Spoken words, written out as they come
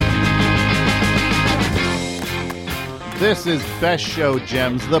This is Best Show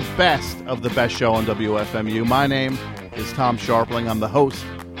Gems, the best of the best show on WFMU. My name is Tom Sharpling. I'm the host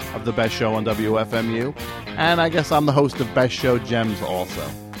of the Best Show on WFMU, and I guess I'm the host of Best Show Gems also.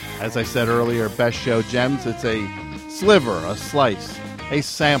 As I said earlier, Best Show Gems, it's a sliver, a slice, a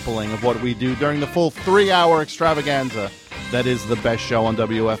sampling of what we do during the full 3-hour extravaganza that is the Best Show on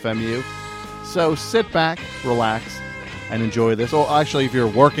WFMU. So sit back, relax, and enjoy this. Or actually, if you're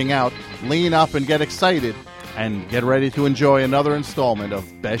working out, lean up and get excited and get ready to enjoy another installment of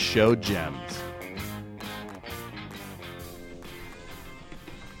Best Show Gems.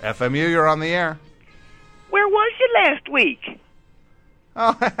 FMU, you're on the air. Where was you last week?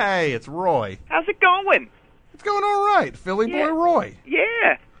 Oh, hey, it's Roy. How's it going? It's going all right. Philly boy Roy.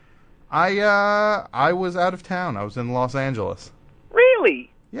 Yeah. I was out of town. I was in Los Angeles.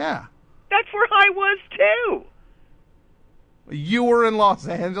 Really? Yeah. That's where I was, too. You were in Los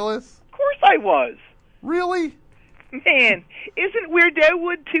Angeles? Of course I was. Really? Man, isn't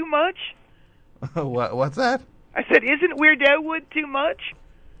Weirdowood too much? What's that? I said, isn't Weirdowood too much?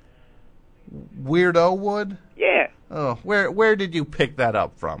 Weirdowood? Yeah. Oh, where did you pick that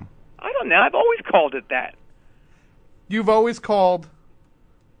up from? I don't know. I've always called it that. You've always called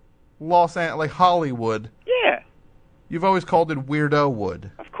Los Angeles, like Hollywood. Yeah. You've always called it Weirdowood.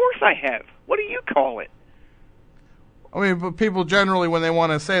 Of course I have. What do you call it? I mean, but people generally, when they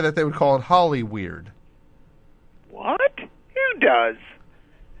want to say that, they would call it Hollyweird. What? Who does?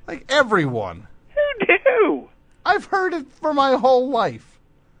 Like everyone. Who do? I've heard it for my whole life.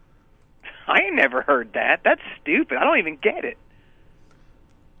 I ain't never heard that. That's stupid. I don't even get it.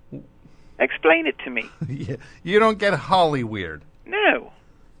 Explain it to me. You don't get Hollyweird. No.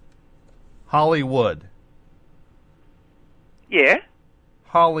 Hollywood. Yeah?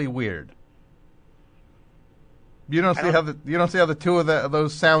 Hollyweird. You don't see how the two of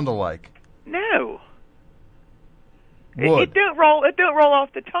those sound alike. No. Wood. It don't roll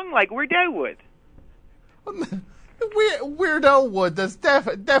off the tongue like Weirdowood. Weirdowood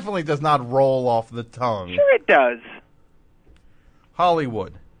definitely does not roll off the tongue. Sure it does.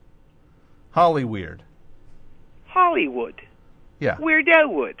 Hollywood. Hollyweird. Hollywood. Yeah.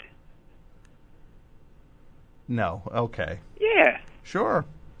 Weirdowood. No. Okay. Yeah. Sure.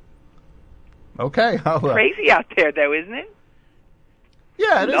 Okay. Crazy out there, though, isn't it?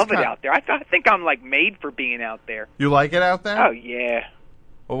 Yeah, it is. I love it out there. I think I'm like made for being out there. You like it out there? Oh yeah.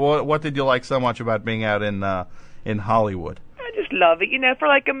 Well, what did you like so much about being out in Hollywood? I just love it. You know, for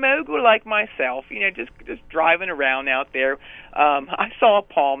like a mogul like myself, you know, just driving around out there. I saw a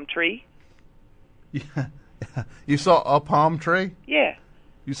palm tree. Yeah. You saw a palm tree? Yeah.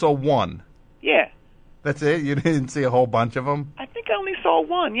 You saw one? Yeah. That's it? You didn't see a whole bunch of them? I think I only saw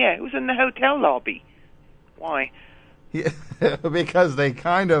one, yeah. It was in the hotel lobby. Why? Yeah, because they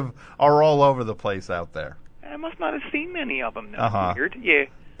kind of are all over the place out there. I must not have seen many of them. Uh-huh. Weird, yeah.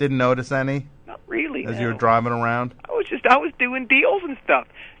 Didn't notice any? Not really, As no. you were driving around? I was doing deals and stuff.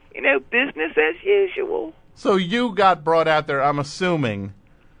 You know, business as usual. So you got brought out there, I'm assuming,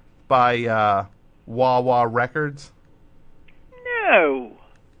 by Wawa Records? No.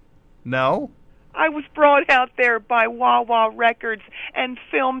 No? I was brought out there by Wawa Records and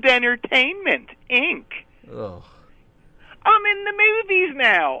Filmed Entertainment, Inc. Ugh. I'm in the movies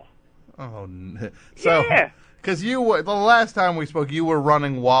now. Oh, so, yeah. Because the last time we spoke, you were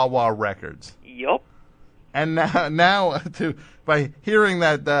running Wawa Records. Yup. And now by hearing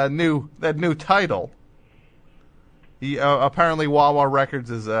that new title, apparently Wawa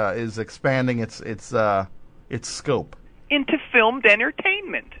Records is expanding its scope Into Filmed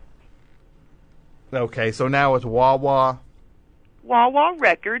Entertainment. Okay, so now it's Wawa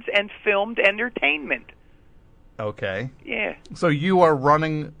Records and Filmed Entertainment. Okay. Yeah. So you are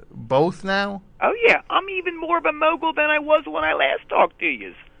running both now? Oh, yeah. I'm even more of a mogul than I was when I last talked to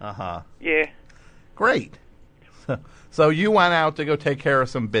you. Uh-huh. Yeah. Great. So you went out to go take care of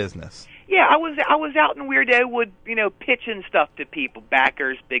some business. Yeah, I was out in Weirdowood, you know, pitching stuff to people,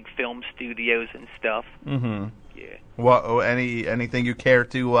 backers, big film studios and stuff. Mm-hmm. Yeah. What? Anything you care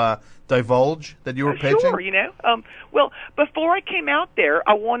to divulge that you were pitching? Sure, you know. Well, before I came out there,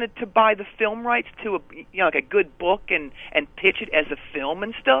 I wanted to buy the film rights to like a good book and pitch it as a film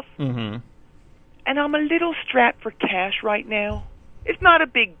and stuff. Mm-hmm. And I'm a little strapped for cash right now. It's not a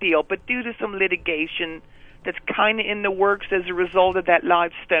big deal, but due to some litigation that's kind of in the works as a result of that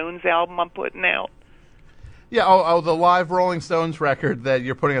Live Stones album I'm putting out. Yeah. Oh, the live Rolling Stones record that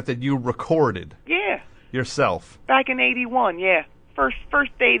you're putting out that you recorded. Yeah. Yourself. Back in '81. Yeah.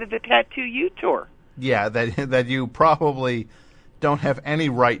 First date of the Tattoo You tour. Yeah, that you probably don't have any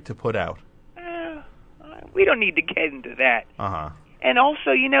right to put out. We don't need to get into that. Uh-huh. And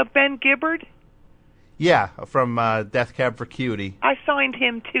also, you know Ben Gibbard? Yeah, from Death Cab for Cutie. I signed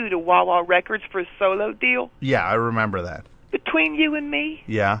him, too, to Wawa Records for a solo deal. Yeah, I remember that. Between you and me,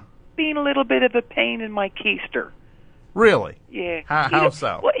 Yeah. being a little bit of a pain in my keister. Really? Yeah. How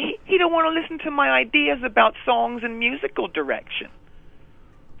so? Well, he don't want to listen to my ideas about songs and musical direction.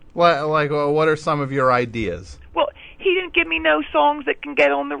 What are some of your ideas? Well, he didn't give me no songs that can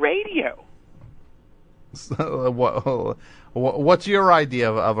get on the radio. So, what's your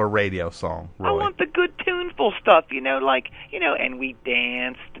idea of a radio song, Roy? I want the good tuneful stuff, and we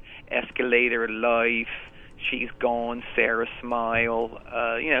danced, Escalator Life, She's Gone, Sarah Smile,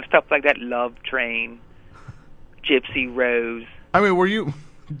 stuff like that, Love Train, Gypsy Rose. I mean, were you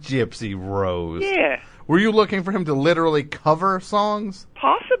Gypsy Rose? Yeah. Were you looking for him to literally cover songs?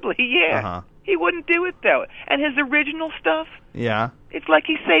 Possibly, yeah. Uh-huh. He wouldn't do it, though. And his original stuff, Yeah. it's like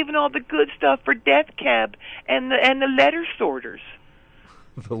he's saving all the good stuff for Death Cab and the Letter Sorters.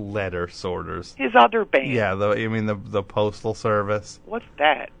 The Letter Sorters. His other band. Yeah, you mean the Postal Service? What's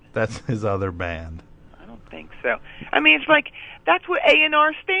that? That's his other band. I don't think so. I mean, it's like, that's what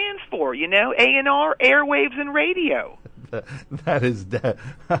A&R stands for, A&R, Airwaves and Radio. That is that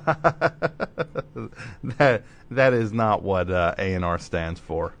is not what A&R stands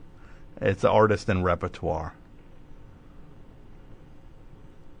for. It's Artist and Repertoire.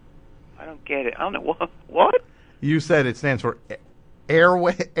 I don't get it. I don't know what. You said it stands for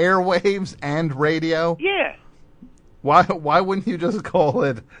airwaves and radio. Yeah. Why wouldn't you just call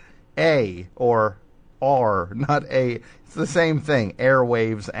it A or R, not A? It's the same thing,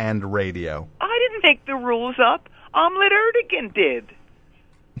 airwaves and radio. I didn't make the rules up. Omelette Erdogan did.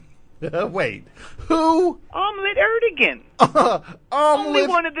 Wait, who? Omelette Erdogan. Only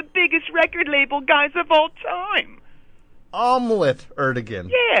one of the biggest record label guys of all time. Omelette Erdogan.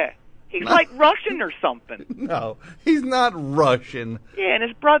 Yeah. He's like Russian or something. No, he's not Russian. Yeah, and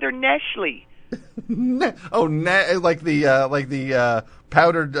his brother Nestle. Like the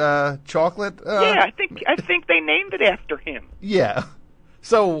powdered chocolate. Yeah, I think they named it after him. Yeah.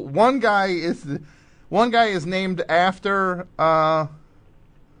 So one guy is named after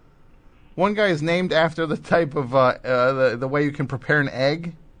the type of the way you can prepare an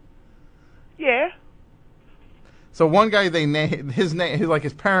egg. Yeah. So one guy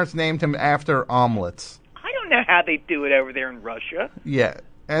his parents named him after omelets. I don't know how they do it over there in Russia. Yeah.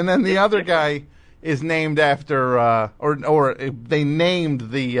 And then the other guy is named after or they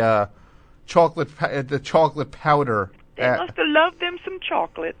named the chocolate powder. They must have loved them some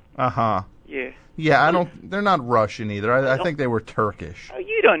chocolate. Uh-huh. Yeah. Yeah, they're not Russian either. I think they were Turkish. Oh,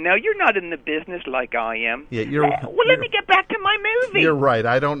 you don't know. You're not in the business like I am. Yeah, let me get back to my movie. You're right.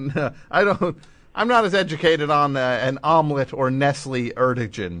 I'm not as educated on an omelet or Nestle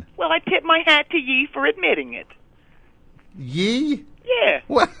Erdogan. Well, I tip my hat to ye for admitting it. Ye? Yeah.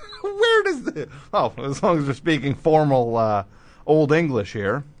 Well, where does the... Oh, as long as we're speaking formal Old English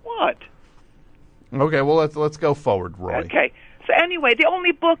here. What? Okay, well, let's go forward, Roy. Okay. So anyway, the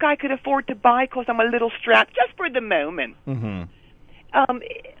only book I could afford to buy, because I'm a little strapped, just for the moment. Mm-hmm.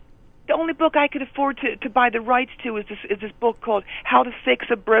 The only book I could afford to buy the rights to is this book called How to Fix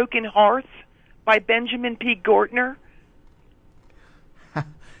a Broken Hearth by Benjamin P. Gortner.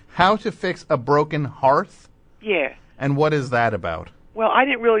 How to Fix a Broken Hearth? Yeah. And what is that about? Well, I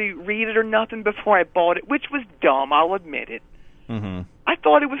didn't really read it or nothing before I bought it, which was dumb, I'll admit it. Mm-hmm. I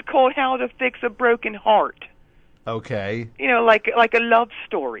thought it was called How to Fix a Broken Heart. Okay. Like a love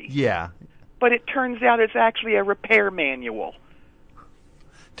story. Yeah. But it turns out it's actually a repair manual.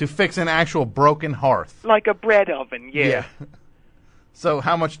 To fix an actual broken hearth. Like a bread oven, yeah. So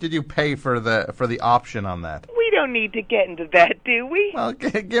how much did you pay for the option on that? We don't need to get into that, do we? Well,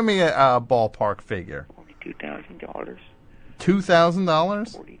 give me a ballpark figure. $42,000.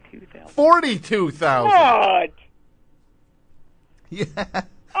 $2,000? $42,000. $42,000. What? Yeah.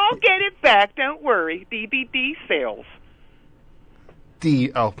 I'll get it back. Don't worry. DVD sales.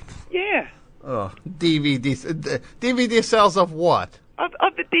 Yeah. DVD sales of what?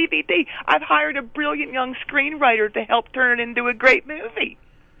 Of the DVD. I've hired a brilliant young screenwriter to help turn it into a great movie.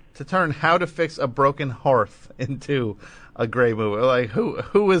 To turn How to Fix a Broken Hearth into a great movie. Like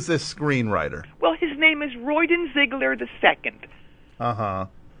who is this screenwriter? Well, his name is Royden Ziegler II. Uh-huh.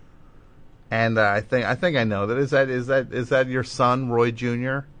 And I think I know that. Is that your son, Roy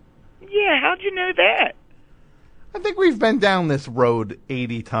Jr.? Yeah, how'd you know that? I think we've been down this road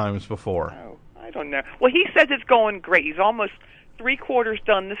 80 times before. Oh, I don't know. Well, he says it's going great. He's almost 3/4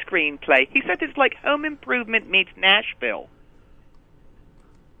 done the screenplay. He says it's like Home Improvement meets Nashville.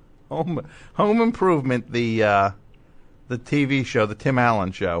 Home Improvement, the TV show, the Tim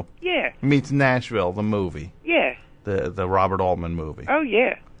Allen show. Yeah. Meets Nashville, the movie. Yeah. The Robert Altman movie. Oh,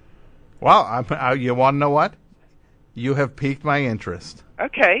 yeah. Well, you want to know what? You have piqued my interest.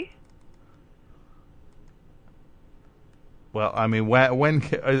 Okay. Well, I mean, when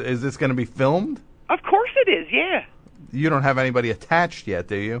is this going to be filmed? Of course it is, yeah. You don't have anybody attached yet,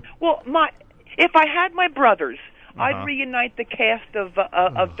 do you? Well, if I had my brothers, I'd reunite the cast of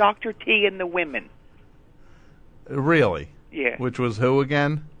Dr. T and the women. Really? Yeah. Which was who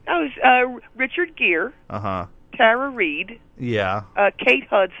again? That was Richard Gere, Tara Reid, Kate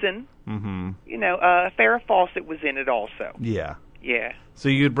Hudson. Mm-hmm. Farrah Fawcett was in it also. Yeah. Yeah. So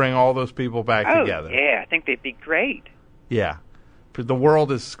you'd bring all those people back together. Yeah, I think they'd be great. Yeah. The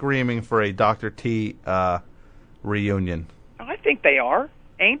world is screaming for a Dr. T reunion. I think they are,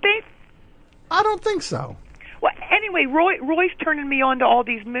 ain't they? I don't think so. Well, anyway, Roy's turning me on to all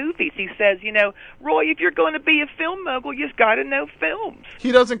these movies. He says, Roy, if you're going to be a film mogul, you've got to know films.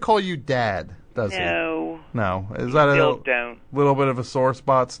 He doesn't call you Dad, does he? No. Is that don't. Little bit of a sore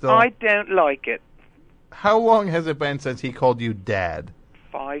spot still? I don't like it. How long has it been since he called you Dad?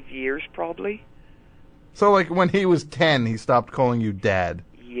 5 years, probably. So, like, when he was 10, he stopped calling you Dad?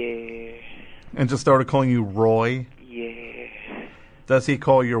 Yeah. And just started calling you Roy? Yeah. Does he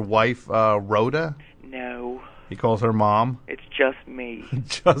call your wife Rhoda? No. He calls her Mom? It's just me.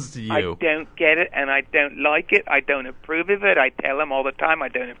 Just you. I don't get it, and I don't like it. I don't approve of it. I tell him all the time I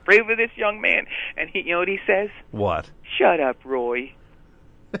don't approve of this young man. And you know what he says? What? Shut up, Roy.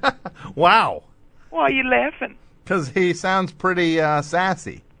 Wow. Why are you laughing? Because he sounds pretty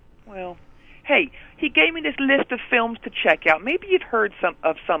sassy. Well, hey, he gave me this list of films to check out. Maybe you've heard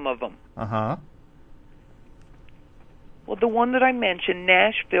some of them. Uh-huh. Well, the one that I mentioned,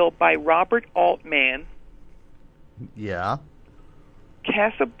 Nashville, by Robert Altman. Yeah.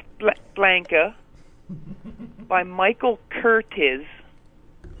 Casablanca by Michael Curtiz.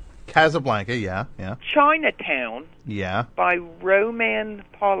 Casablanca, yeah. Chinatown by Roman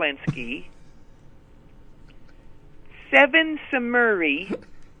Polanski. Seven Samurai.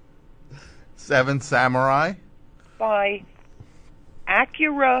 Seven Samurai by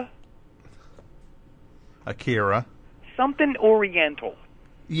Akira. Something Oriental.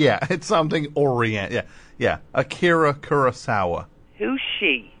 Yeah, it's something Orient. Yeah. Akira Kurosawa. Who's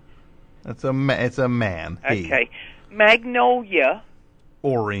she? It's a man. He. Okay. Magnolia.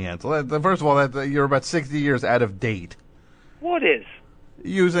 Oriental. First of all, you're about 60 years out of date. What is?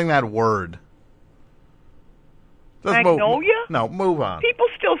 Using that word. Magnolia? Move on. People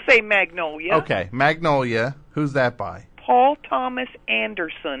still say Magnolia. Okay, Magnolia. Who's that by? Paul Thomas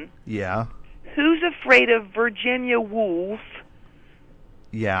Anderson. Yeah. Who's Afraid of Virginia Woolf?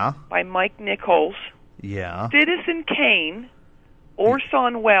 Yeah. By Mike Nichols. Yeah. Citizen Kane.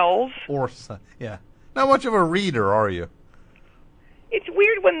 Orson Welles. Yeah. Not much of a reader, are you? It's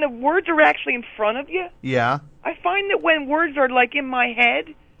weird when the words are actually in front of you. Yeah. I find that when words are like in my head,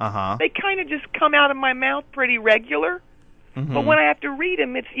 they kind of just come out of my mouth pretty regular. Mm-hmm. But when I have to read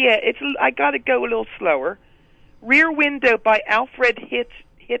them, I got to go a little slower. Rear Window by Alfred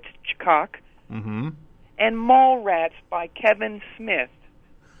Hitchcock. Mm-hmm. And Mallrats by Kevin Smith.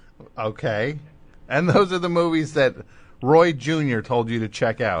 Okay. And those are the movies that Roy Jr. told you to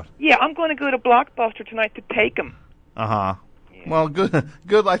check out. Yeah, I'm going to go to Blockbuster tonight to take them. Uh-huh. Yeah. Well,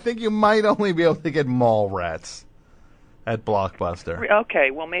 good. I think you might only be able to get Mallrats at Blockbuster.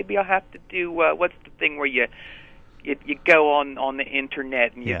 Okay, well, maybe I'll have to do, what's the thing where you go on the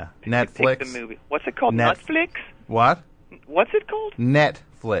internet and you Netflix. Take the movie. What's it called? Netflix? What? What's it called?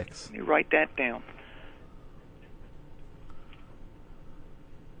 Netflix. Let me write that down.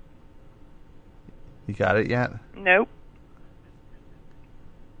 You got it yet? Nope.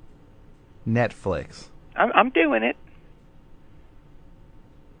 Netflix. I'm doing it.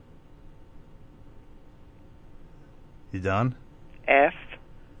 You done? F.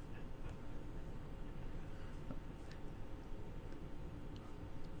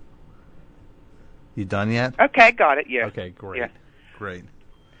 You done yet? Okay, got it, yeah. Okay, great. Yeah. Great.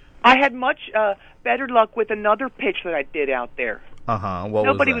 I had much better luck with another pitch that I did out there. Uh-huh.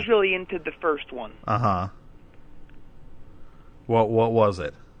 Nobody was really into the first one. Uh-huh. What was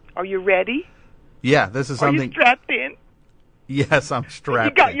it? Are you ready? Yeah, this is something... Are you strapped in? Yes, I'm strapped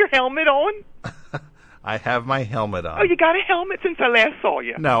in. You got your helmet on? I have my helmet on. Oh, you got a helmet since I last saw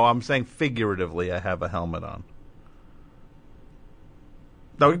you? No, I'm saying figuratively I have a helmet on.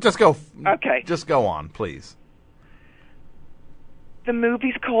 No, just go... Okay. Just go on, please. The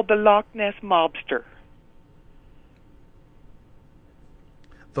movie's called The Loch Ness Mobster.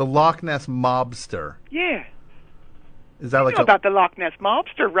 The Loch Ness Mobster. Yeah. Is that you know about the Loch Ness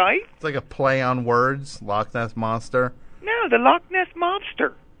Mobster, right? It's like a play on words, Loch Ness Monster? No, the Loch Ness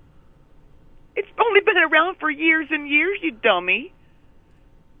Mobster. It's only been around for years and years, you dummy.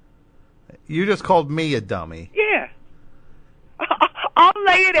 You just called me a dummy. Yeah. I'll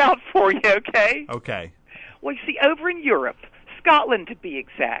lay it out for you, okay? Okay. Well, you see, over in Europe, Scotland to be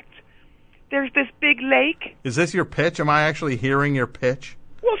exact, there's this big lake. Is this your pitch? Am I actually hearing your pitch?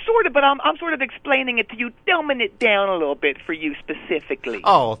 Well, sort of, but I'm sort of explaining it to you, dumbing it down a little bit for you specifically.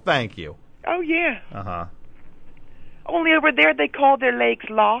 Oh, thank you. Oh, yeah. Uh-huh. Only over there they call their lakes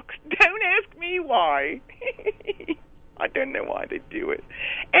locks. Don't ask me why. I don't know why they do it.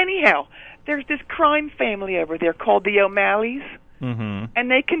 Anyhow, there's this crime family over there called the O'Malleys. Mm-hmm.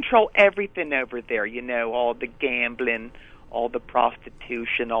 And they control everything over there, you know, all the gambling, all the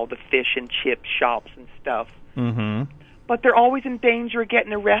prostitution, all the fish and chip shops and stuff. Mm-hmm. But they're always in danger of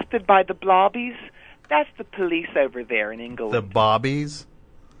getting arrested by the Blobbies. That's the police over there in England. The Bobbies?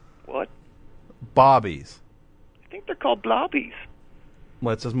 What? Bobbies. I think they're called Blobbies.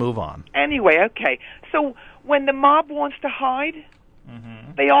 Let's just move on. Anyway, okay. So when the mob wants to hide,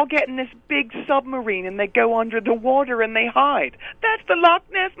 they all get in this big submarine and they go under the water and they hide. That's the Loch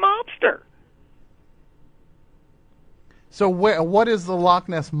Ness Mobster. So what is the Loch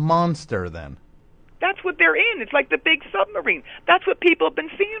Ness Monster then? That's what they're in. It's like the big submarine. That's what people have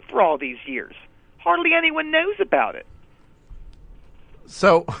been seeing for all these years. Hardly anyone knows about it.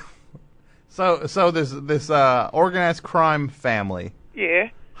 So this organized crime family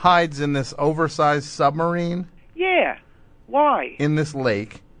hides in this oversized submarine Yeah. Why? in this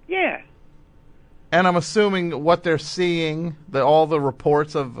lake. Yeah. And I'm assuming what they're seeing, all the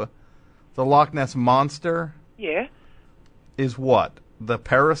reports of the Loch Ness Monster, Yeah. is what? The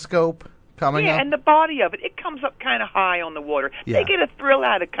periscope coming Yeah, up? and the body of it, it comes up kind of high on the water. Yeah. They get a thrill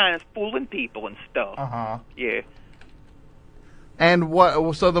out of kind of fooling people and stuff. Uh-huh. Yeah. And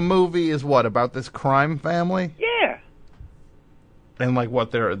so the movie is what, about this crime family? Yeah. And like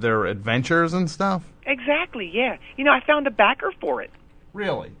what, their adventures and stuff? Exactly, yeah. You know, I found a backer for it.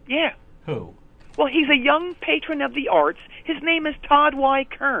 Really? Yeah. Who? Well, he's a young patron of the arts. His name is Todd Y.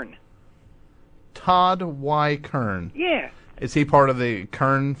 Kern. Todd Y. Kern. Yeah. Is he part of the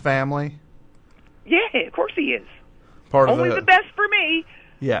Kern family? Yeah, of course he is. Part Only of the best for me.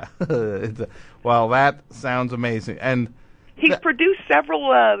 Yeah. Well, that sounds amazing. And He's produced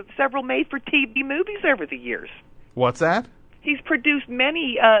several made-for-TV movies over the years. what's that? He's produced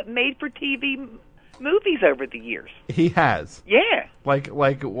many made-for-TV movies over the years. He has. Yeah. Like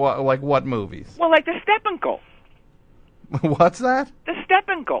what movies? Well, like the Steppenkel. What's that? The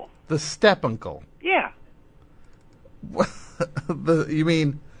Steppenkel. The Steppenkel. Yeah. You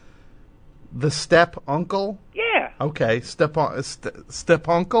mean the Step Uncle? Yeah. Okay, Step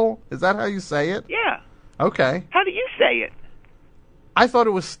Uncle? Is that how you say it? Yeah. Okay. How do you say it? I thought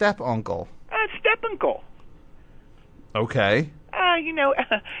it was Step Uncle. Steppenkel. Okay. You know,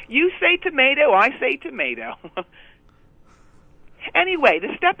 you say tomato, I say tomato. Anyway, the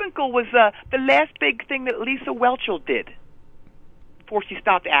Steppenkel was the last big thing that Lisa Whelchel did before she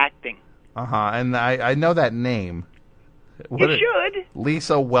stopped acting. Uh-huh, and I know that name. You should.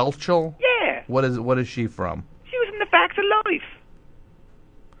 Lisa Whelchel? Yeah. What is she from? She was in The Facts of Life.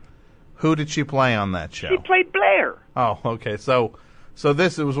 Who did she play on that show? She played Blair. Oh, okay. So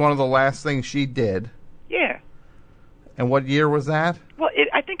it was one of the last things she did. Yeah. And what year was that? Well,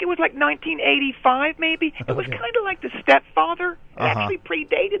 I think it was like 1985, maybe. It was kind of like The Stepfather. It actually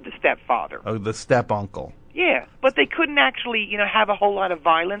predated The Stepfather. Oh, the Step Uncle. Yeah, but they couldn't actually, have a whole lot of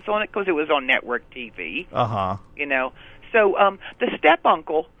violence on it because it was on network TV. Uh-huh. So the Step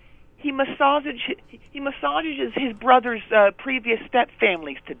Uncle, he massages his brother's previous step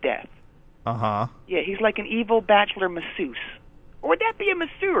families to death. Uh-huh. Yeah, he's like an evil bachelor masseuse. Or would that be a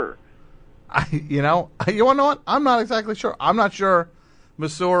masseur? You want to know what? I'm not exactly sure. I'm not sure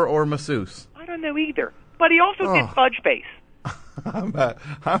masseur or masseuse. I don't know either. But he also did Fudge Face. I'm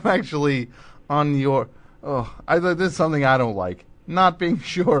actually on your... this is something I don't like. Not being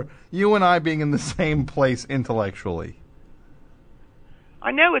sure. You and I being in the same place intellectually.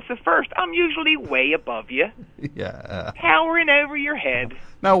 I know it's the first. I'm usually way above you. Yeah. Towering over your head.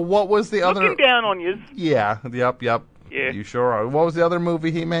 Now, what was the other... Looking down on you. Yeah. Yep. Yeah. You sure are. What was the other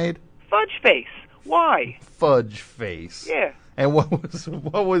movie he made? Fudge Face. Why? Fudge Face. Yeah. And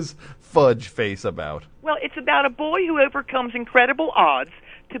what was Fudge Face about? Well, it's about a boy who overcomes incredible odds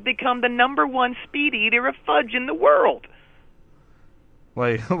to become the #1 speed eater of fudge in the world.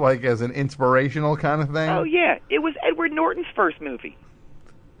 Like as an inspirational kind of thing? Oh, yeah. It was Edward Norton's first movie.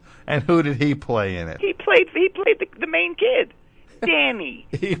 And who did he play in it? He played the main kid, Danny.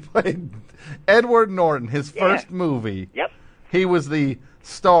 He played Edward Norton, his first movie. Yep. He was the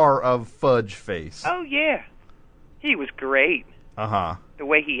star of Fudge Face. Oh, yeah. He was great. Uh-huh. The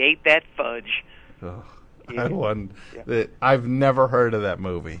way he ate that fudge. Ugh. Yeah. I've never heard of that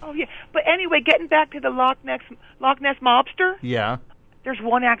movie. Oh yeah. But anyway, getting back to the Loch Ness Mobster, Yeah. there's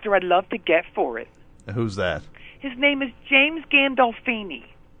one actor I'd love to get for it. Who's that? His name is James Gandolfini.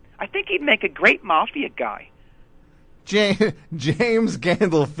 I think he'd make a great mafia guy. James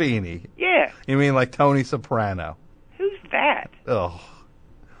Gandolfini. Yeah. You mean like Tony Soprano? Who's that? Oh.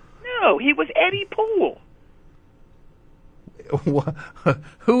 No, he was Eddie Poole.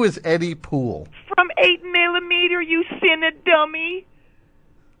 Who is Eddie Poole? From 8mm, you sinner dummy.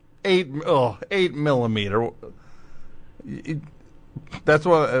 8mm. That's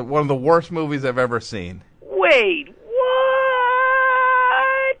one of the worst movies I've ever seen. Wait, what?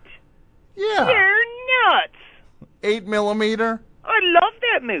 Yeah. You're nuts. 8mm? I love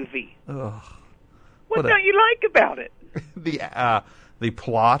that movie. Ugh. What don't you like about it? The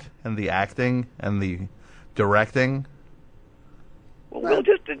plot and the acting and the directing. Well, we'll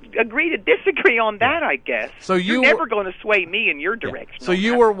just agree to disagree on that, I guess. So You're never going to sway me in your direction. So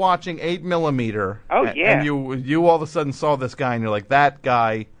you were watching 8mm. Oh, yeah. And you all of a sudden saw this guy and you're like, that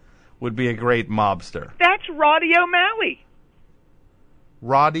guy would be a great mobster. That's Roddy O'Malley.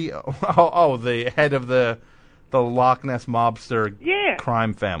 Roddy? The head of the Loch Ness Mobster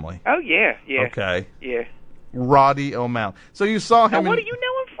crime family. Oh, yeah. Okay. Yeah. Roddy O'Malley. So you saw him. Now, what do you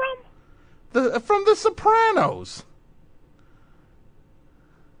know him from? From The Sopranos.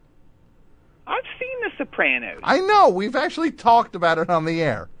 I've seen The Sopranos. I know. We've actually talked about it on the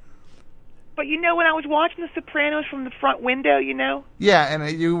air. But when I was watching The Sopranos from the front window, Yeah, and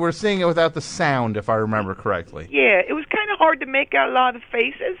you were seeing it without the sound, if I remember correctly. Yeah, it was kind of hard to make out a lot of the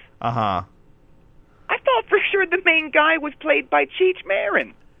faces. Uh-huh. I thought for sure the main guy was played by Cheech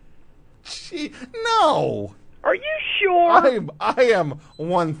Marin. No. Are you sure? I am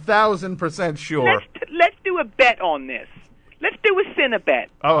 1,000% sure. Let's do a bet on this. Let's do a Cinebet.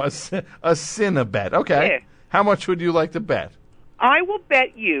 Oh, a Cinebet. Okay. Yeah. How much would you like to bet? I will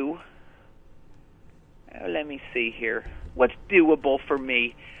bet you. Let me see here. What's doable for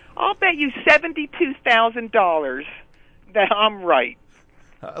me? I'll bet you $72,000 that I'm right.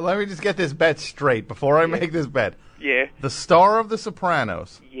 Let me just get this bet straight before I make this bet. Yeah. The star of The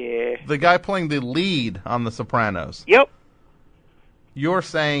Sopranos. Yeah. The guy playing the lead on The Sopranos. Yep. You're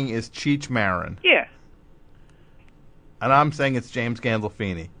saying is Cheech Marin. Yeah. And I'm saying it's James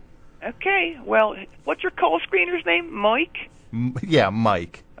Gandolfini. Okay. Well, what's your call screener's name? Mike? Yeah,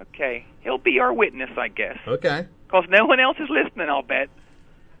 Mike. Okay. He'll be our witness, I guess. Okay. Because no one else is listening, I'll bet.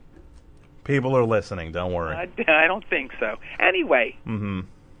 People are listening, don't worry. I don't think so. Anyway. Mm-hmm.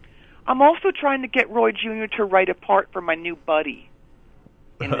 I'm also trying to get Roy Jr. to write a part for my new buddy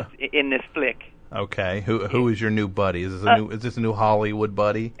in this flick. Okay. Who is your new buddy? Is this a new Hollywood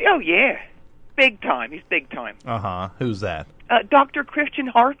buddy? Oh, yeah. Big time. He's big time. Uh-huh. Who's that? Dr. Christian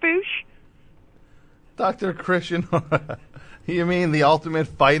Harfouche. Dr. Christian... You mean the Ultimate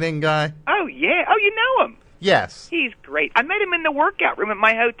Fighting guy? Oh, yeah. Oh, you know him? Yes. He's great. I met him in the workout room at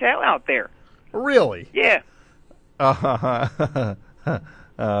my hotel out there. Really? Yeah.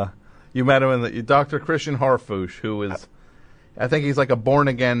 You met him in Dr. Christian Harfouche, who is... I think he's like a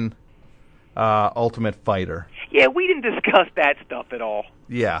born-again Ultimate Fighter. Yeah, we didn't discuss that stuff at all.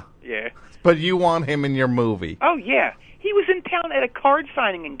 Yeah. Yeah. But you want him in your movie. Oh, yeah. He was in town at a card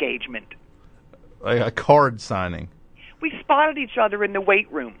signing engagement. A card signing. We spotted each other in the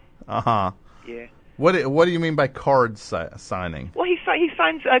weight room. Uh-huh. Yeah. What do you mean by card signing? Well, he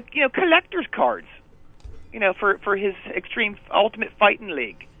signs collector's cards. For his Extreme Ultimate Fighting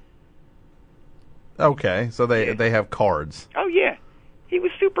League. Okay, so they have cards. Oh yeah, he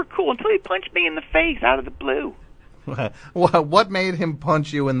was super cool until he punched me in the face out of the blue. What made him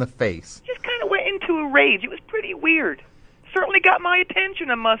punch you in the face? Just kind of went into a rage. It was pretty weird. Certainly got my attention,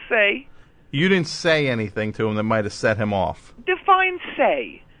 I must say. You didn't say anything to him that might have set him off. Define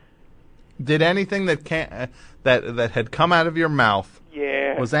say. Did anything that had come out of your mouth?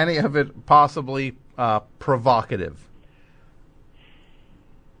 Yeah. Was any of it possibly provocative?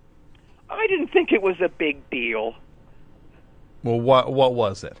 I didn't think it was a big deal. Well, what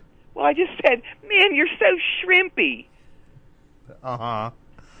was it? Well, I just said, "Man, you're so shrimpy." Uh-huh.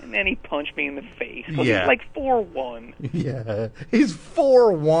 And then he punched me in the face. Yeah. He's like 4'1". Yeah. He's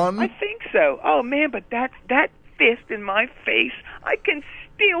 4'1". I think so. Oh man, but that fist in my face, I can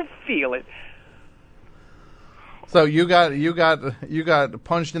still feel it. So you got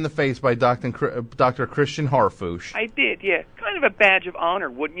punched in the face by Dr. Christian Harfouche. I did, yeah. Kind of a badge of honor,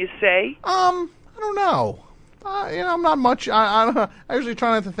 wouldn't you say? I don't know. I'm not much. I usually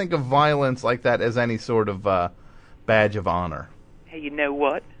try not to think of violence like that as any sort of badge of honor. Hey, you know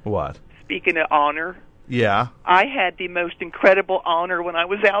what? What? Speaking of honor. Yeah. I had the most incredible honor when I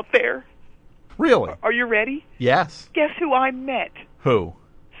was out there. Really? Are you ready? Yes. Guess who I met? Who?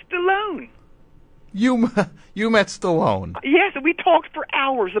 Stallone. You met Stallone. Yes, and we talked for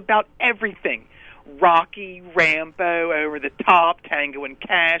hours about everything. Rocky, Rambo, Over the Top, Tango and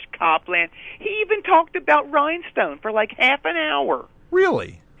Cash, Copland. He even talked about Rhinestone for like half an hour.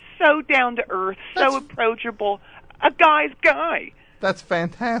 Really? So down to earth, so approachable. A guy's guy. That's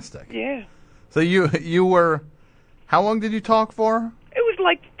fantastic. Yeah. So you were, how long did you talk for? It was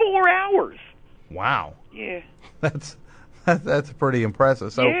like 4 hours. Wow. Yeah. That's pretty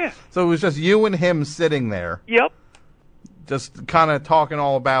impressive. So Yeah. So it was just you and him sitting there. Yep. Just kind of talking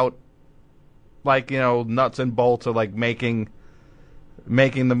all about, like, nuts and bolts of like making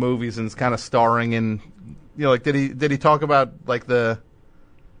the movies and kind of starring in, like did he talk about like the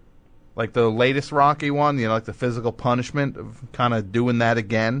latest Rocky one, like the physical punishment of kind of doing that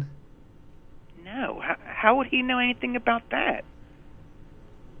again? No. How would he know anything about that?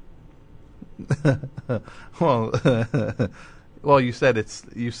 Well, you said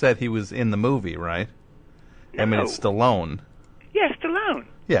he was in the movie, right? No. I mean, it's Stallone. Yeah, Stallone.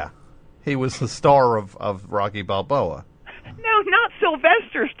 Yeah, he was the star of Rocky Balboa. No, not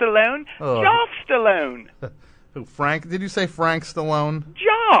Sylvester Stallone. Oh. Joff Stallone. Who, Frank? Did you say Frank Stallone?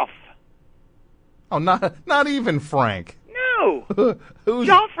 Joff. Oh, not even Frank. No. Who's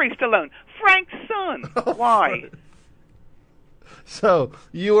Joffrey Stallone. Frank's son. Why? So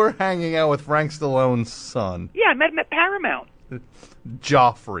you were hanging out with Frank Stallone's son, Yeah, I met him at Paramount.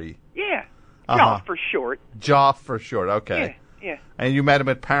 Joffrey. Yeah. Uh-huh. Joff for short. Joff for short. Okay. Yeah. And you met him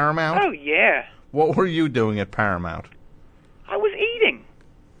at Paramount? Oh, yeah. What were you doing at Paramount? I was eating.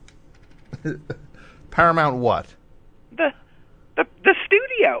 Paramount what? The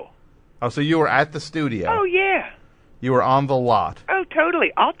studio. Oh, so you were at the studio. Oh, yeah. You were on the lot. Oh,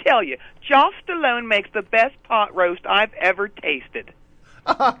 totally. I'll tell you. Joff Stallone makes the best pot roast I've ever tasted.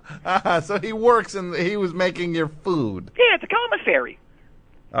 So he works and he was making your food. Yeah, it's a commissary.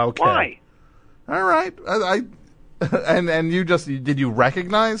 Okay. Why? All right. And you did you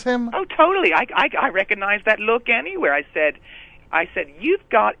recognize him? Oh, totally. I recognize that look anywhere. I said, you've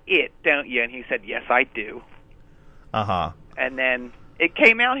got it, don't you? And he said, yes, I do. Uh-huh. And then it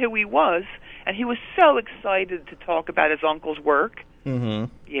came out who he was, and he was so excited to talk about his uncle's work. Mm-hmm.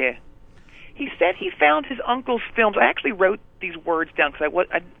 Yeah. He said he found his uncle's films. I actually wrote these words down because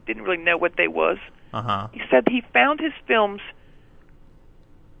I didn't really know what they was. Uh-huh. He said he found his films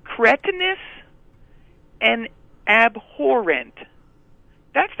cretinous and abhorrent.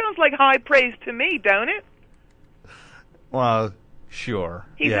 That sounds like high praise to me, don't it? Well, sure.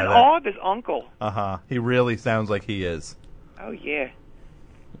 He's in awe of his uncle. Uh-huh. He really sounds like he is. Oh, yeah.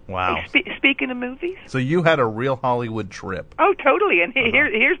 Wow. Hey, speaking of movies. So you had a real Hollywood trip. Oh, totally. And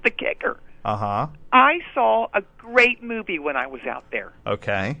here's the kicker. Uh-huh. I saw a great movie when I was out there.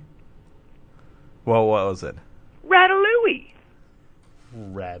 Okay. Well, what was it? Ratatouille.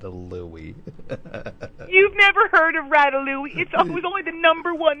 Ratatouille. You've never heard of Ratatouille? It was only the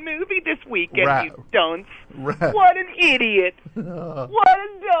 #1 movie this weekend, you dunce. What an idiot. What a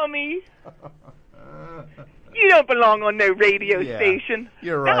dummy. You don't belong on no radio station.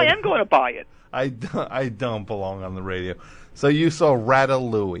 You're right. Now I am going to buy it. I don't belong on the radio. So you saw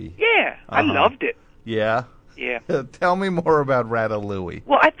Ratatouille. Yeah, I loved it. Yeah? Yeah. Tell me more about Ratatouille.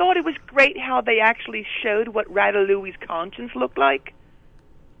 Well, I thought it was great how they actually showed what Ratatouille's conscience looked like.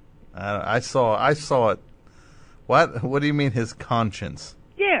 I saw it. What do you mean his conscience?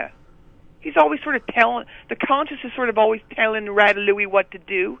 Yeah. He's always sort of the conscience is sort of always telling Ratatouille what to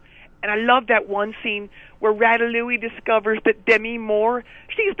do. And I love that one scene where Ratatouille discovers that Demi Moore,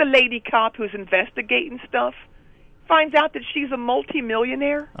 she's the lady cop who's investigating stuff, finds out that she's a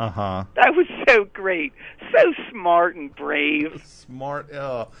multimillionaire. Uh-huh. That was so great. So smart and brave. Smart.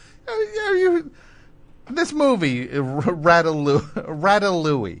 This movie, Ratatouille.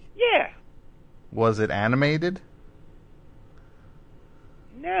 Yeah. Was it animated?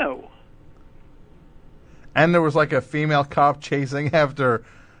 No. And there was like a female cop chasing after...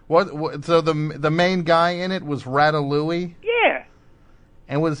 What? So the main guy in it was Ratatouille? Yeah.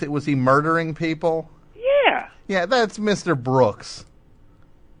 And was he murdering people? Yeah. Yeah, that's Mr. Brooks.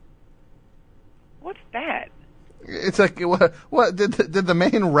 What's that? It's like what did the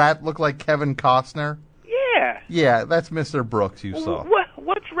main rat look like Kevin Costner? Yeah. Yeah, that's Mr. Brooks you saw.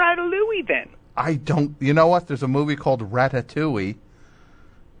 What's Ratatouille then? I don't. You know what? There's a movie called Ratatouille.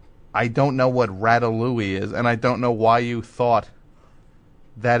 I don't know what Ratatouille is, and I don't know why you thought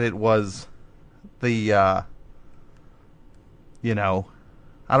that it was the, I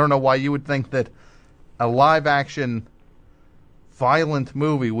don't know why you would think that a live-action violent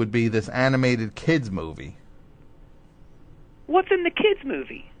movie would be this animated kids movie. What's in the kids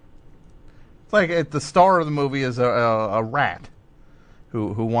movie? It's like the star of the movie is a rat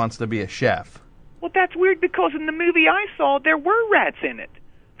who wants to be a chef. Well, that's weird because in the movie I saw, there were rats in it.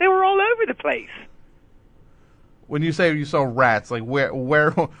 They were all over the place. When you say you saw rats, like where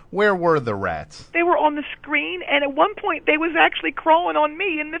were the rats? They were on the screen, and at one point they was actually crawling on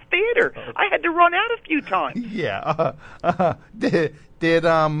me in the theater. I had to run out a few times. Yeah.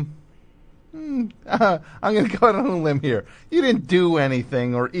 I'm going to go out on a limb here. You didn't do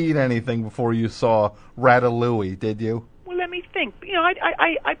anything or eat anything before you saw Ratatouille, did you? Well, let me think. You know,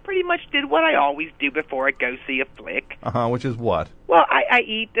 I pretty much did what I always do before I go see a flick. Which is what? Well, I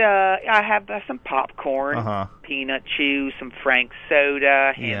eat. I have some popcorn, peanut chew, some Frank's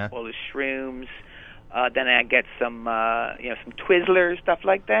soda, handful of shrooms. Then I get some Twizzlers, stuff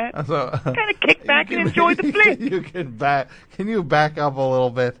like that. So, kind of kick back and enjoy the flick. Can you back up a little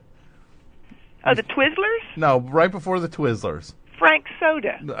bit? The Twizzlers? No, right before the Twizzlers. Frank's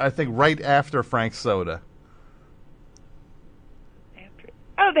soda. I think right after Frank's soda.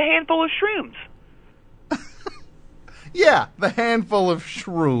 Oh, the handful of shrooms. Yeah, the handful of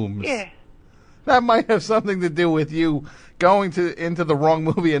shrooms. Yeah. That might have something to do with you going into the wrong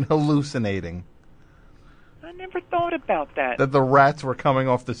movie and hallucinating. I never thought about that. That the rats were coming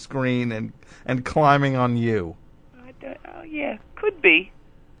off the screen and climbing on you. Yeah, could be.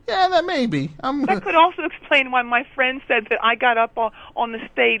 Yeah, that may be. That could also explain why my friend said that I got up on the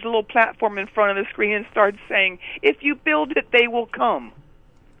stage, a little platform in front of the screen, and started saying, "If you build it, they will come."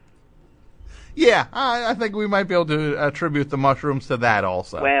 Yeah, I think we might be able to attribute the mushrooms to that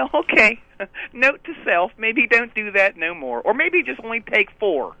also. Well, okay. Note to self, maybe don't do that no more. Or maybe just only take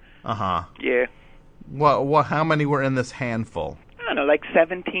 4. Yeah. What? How many were in this handful? I don't know, like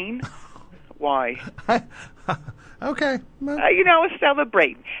 17. Why? Okay. I was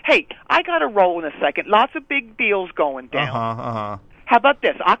celebrating. Hey, I got to roll in a second. Lots of big deals going down. How about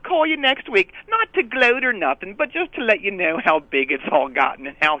this? I'll call you next week, not to gloat or nothing, but just to let you know how big it's all gotten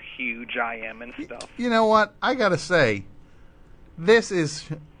and how huge I am and stuff. You know what? I got to say, this is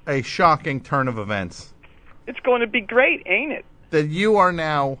a shocking turn of events. It's going to be great, ain't it? That you are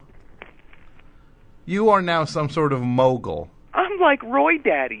now some sort of mogul. I'm like Roy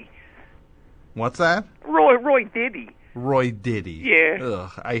Daddy. What's that? Roy Diddy. Roy Diddy. Yeah.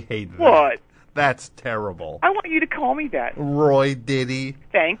 Ugh, I hate that. What? That's terrible. I want you to call me that. Roy Diddy.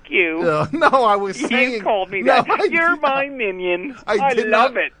 Thank you. No, I was saying... You called me that. No, You're my minion. I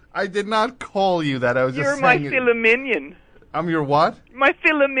love it. I did not call you that. I was You're just saying... You're my Philominion. I'm your what? My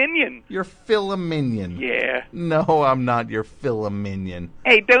Philominion. Your Philominion. Yeah. No, I'm not your Philominion.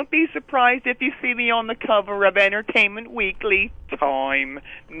 Hey, don't be surprised if you see me on the cover of Entertainment Weekly, Time,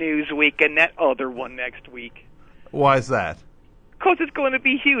 Newsweek, and that other one next week. Why is that? Because it's going to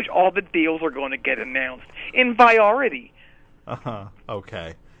be huge. All the deals are going to get announced in Variety.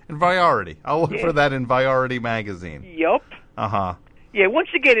 Okay. In Variety. I'll look for that in Variety magazine. Yup. Yeah, once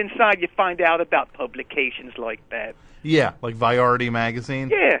you get inside, you find out about publications like that. Yeah, like Variety magazine?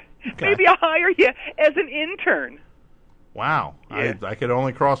 Yeah. Okay. Maybe I'll hire you as an intern. Wow. Yeah. I could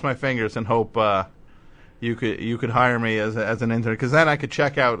only cross my fingers and hope you could hire me as an intern, because then I could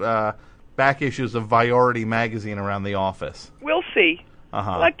check out back issues of Variety magazine around the office. We'll see.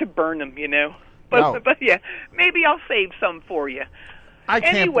 I like to burn them, But yeah, maybe I'll save some for you. I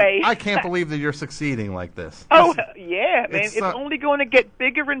can't believe that you're succeeding like this. Oh, yeah, man. It's only going to get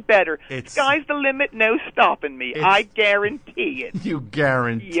bigger and better. Sky's the limit, no stopping me. I guarantee it. You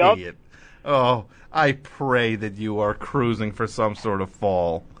guarantee it. Oh, I pray that you are cruising for some sort of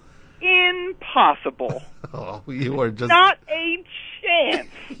fall. Impossible. Oh, you are just... Not a chance.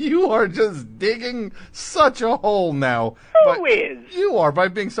 You are just digging such a hole now. Who is? You are, by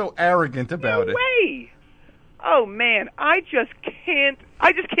being so arrogant about it. No way. Oh, man, I just can't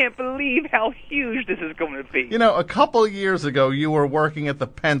believe how huge this is going to be. You know, a couple of years ago, you were working at the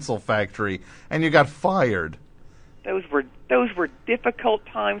pencil factory, and you got fired. Those were difficult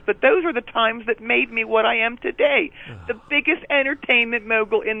times, but those are the times that made me what I am today. The biggest entertainment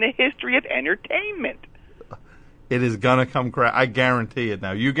mogul in the history of entertainment. It is gonna come I guarantee it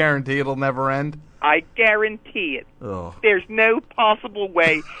now. You guarantee it'll never end? I guarantee it. Ugh. There's no possible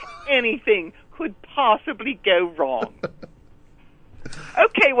way anything could possibly go wrong.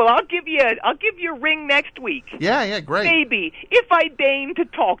 Okay, well, I'll give you a ring next week. Yeah, great. Maybe, if I deign to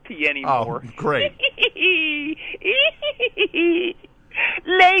talk to you anymore. Oh, great.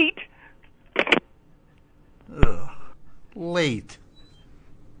 Late. Ugh. Late.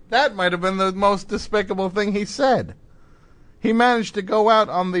 That might have been the most despicable thing he said. He managed to go out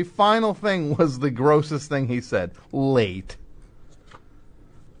on the final thing was the grossest thing he said. Late.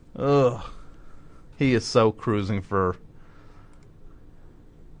 Ugh. He is so cruising for...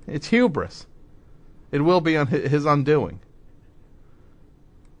 It's hubris. It will be on his undoing.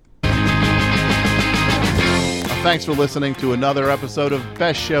 Thanks for listening to another episode of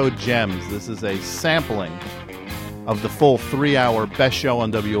Best Show Gems. This is a sampling of the full 3-hour Best Show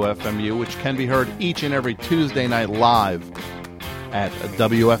on WFMU, which can be heard each and every Tuesday night live at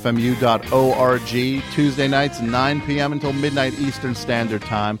WFMU.org. Tuesday nights, 9 p.m. until midnight Eastern Standard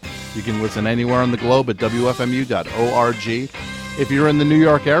Time. You can listen anywhere on the globe at WFMU.org. If you're in the New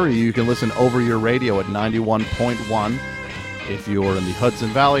York area, you can listen over your radio at 91.1. If you're in the Hudson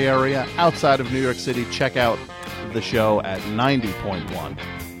Valley area, outside of New York City, check out the show at 90.1.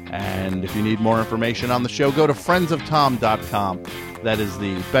 And if you need more information on the show, go to friendsoftom.com. That is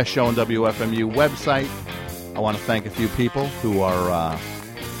the Best Show on WFMU website. I want to thank a few people who are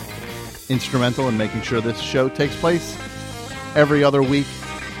instrumental in making sure this show takes place every other week.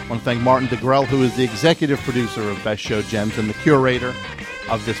 I want to thank Martin DeGrell, who is the executive producer of Best Show Gems and the curator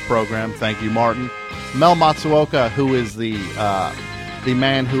of this program. Thank you, Martin. Mel Matsuoka, who is the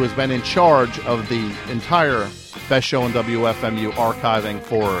man who has been in charge of the entire Best Show on WFMU archiving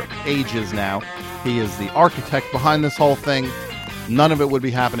for ages now. He is the architect behind this whole thing. None of it would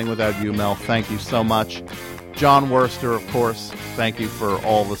be happening without you, Mel. Thank you so much. John Worster, of course, thank you for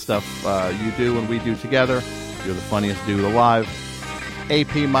all the stuff you do and we do together. You're the funniest dude alive.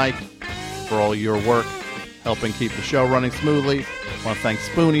 AP Mike, for all your work helping keep the show running smoothly. I want to thank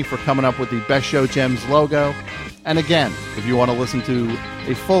Spoonie for coming up with the Best Show Gems logo. And again, if you want to listen to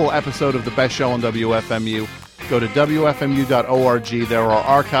a full episode of the Best Show on WFMU, go to WFMU.org. There are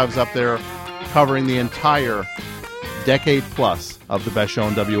archives up there covering the entire decade plus of the Best Show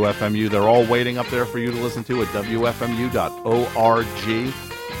on WFMU. They're all waiting up there for you to listen to at WFMU.org.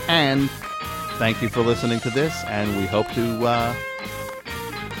 And thank you for listening to this, and we hope to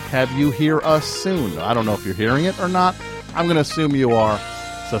have you hear us soon. I don't know if you're hearing it or not. I'm going to assume you are.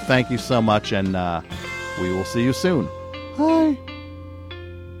 So thank you so much, and we will see you soon. Bye.